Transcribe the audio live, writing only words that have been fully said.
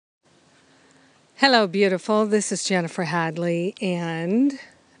Hello, beautiful. This is Jennifer Hadley, and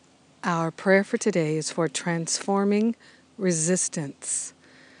our prayer for today is for transforming resistance.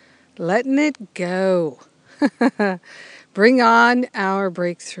 Letting it go. Bring on our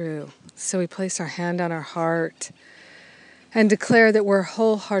breakthrough. So we place our hand on our heart and declare that we're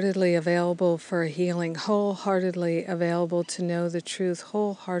wholeheartedly available for a healing, wholeheartedly available to know the truth,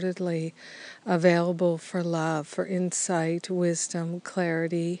 wholeheartedly available for love, for insight, wisdom,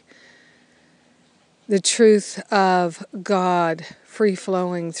 clarity, the truth of God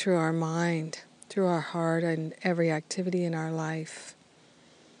free-flowing through our mind, through our heart, and every activity in our life.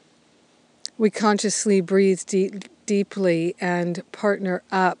 We consciously breathe deeply and partner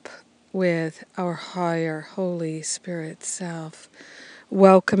up with our higher Holy Spirit self,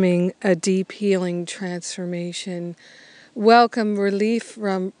 welcoming a deep healing transformation. Welcome relief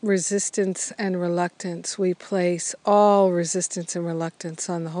from resistance and reluctance. We place all resistance and reluctance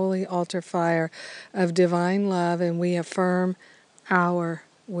on the holy altar fire of divine love, and we affirm our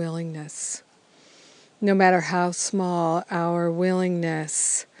willingness. No matter how small, our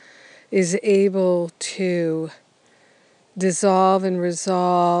willingness is able to dissolve and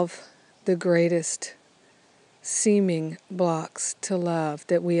resolve the greatest seeming blocks to love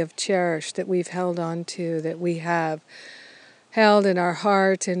that we have cherished, that we've held on to, that we have held in our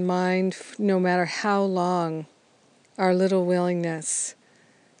heart and mind. No matter how long, our little willingness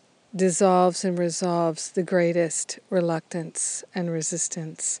dissolves and resolves the greatest reluctance and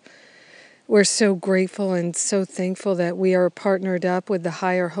resistance. We're so grateful and so thankful that we are partnered up with the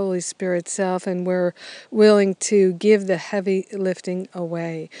higher Holy Spirit self, and we're willing to give the heavy lifting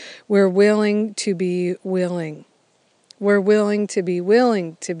away. We're willing to be willing. We're willing to be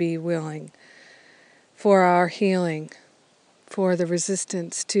willing to be willing for our healing, for the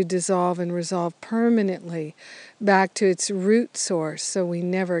resistance to dissolve and resolve permanently back to its root source so we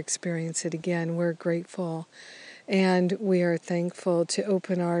never experience it again. We're grateful and we are thankful to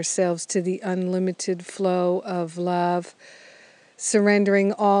open ourselves to the unlimited flow of love,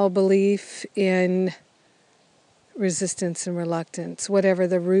 surrendering all belief in resistance and reluctance. Whatever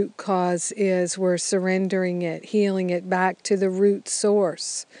the root cause is, we're surrendering it, healing it back to the root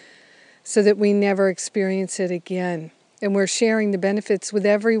source so that we never experience it again. And we're sharing the benefits with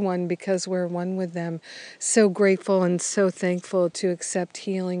everyone because we're one with them. So grateful and so thankful to accept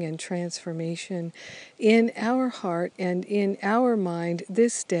healing and transformation in our heart and in our mind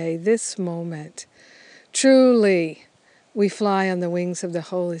this day, this moment. Truly, we fly on the wings of the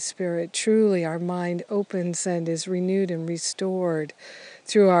Holy Spirit. Truly, our mind opens and is renewed and restored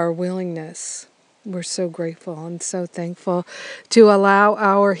through our willingness. We're so grateful and so thankful to allow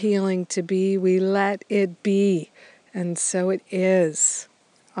our healing to be. We let it be. And so it is.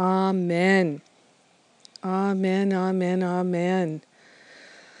 Amen. Amen, amen, amen.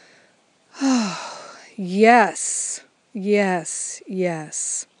 Oh, yes, yes,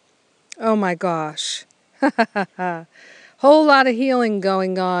 yes. Oh my gosh. Whole lot of healing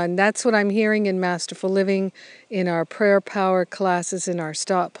going on. That's what I'm hearing in Masterful Living, in our prayer power classes, in our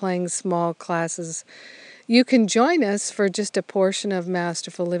Stop Playing Small classes. You can join us for just a portion of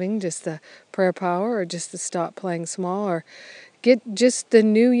Masterful Living, just the prayer power or just the Stop Playing Small, or get just the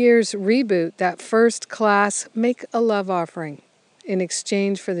New Year's reboot, that first class, make a love offering in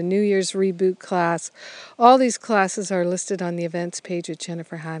exchange for the New Year's reboot class. All these classes are listed on the events page at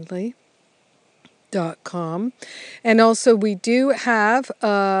jenniferhadley.com. And also we do have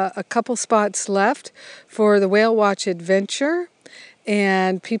a couple spots left for the Whale Watch Adventure,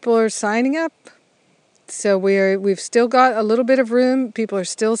 and people are signing up. So we've still got a little bit of room. People are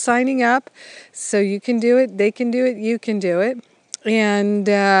still signing up. So you can do it, they can do it, you can do it. And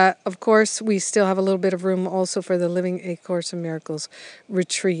of course, we still have a little bit of room also for the Living A Course in Miracles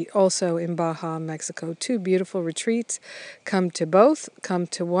retreat, also in Baja, Mexico. 2 beautiful retreats. Come to both, come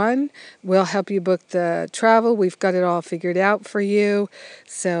to one. We'll help you book the travel. We've got it all figured out for you.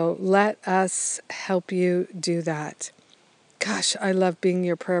 So let us help you do that. Gosh, I love being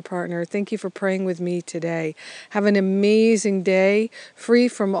your prayer partner. Thank you for praying with me today. Have an amazing day, free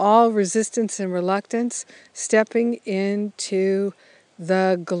from all resistance and reluctance, stepping into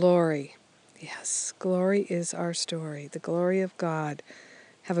the glory. Yes, glory is our story, the glory of God.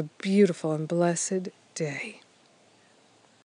 Have a beautiful and blessed day.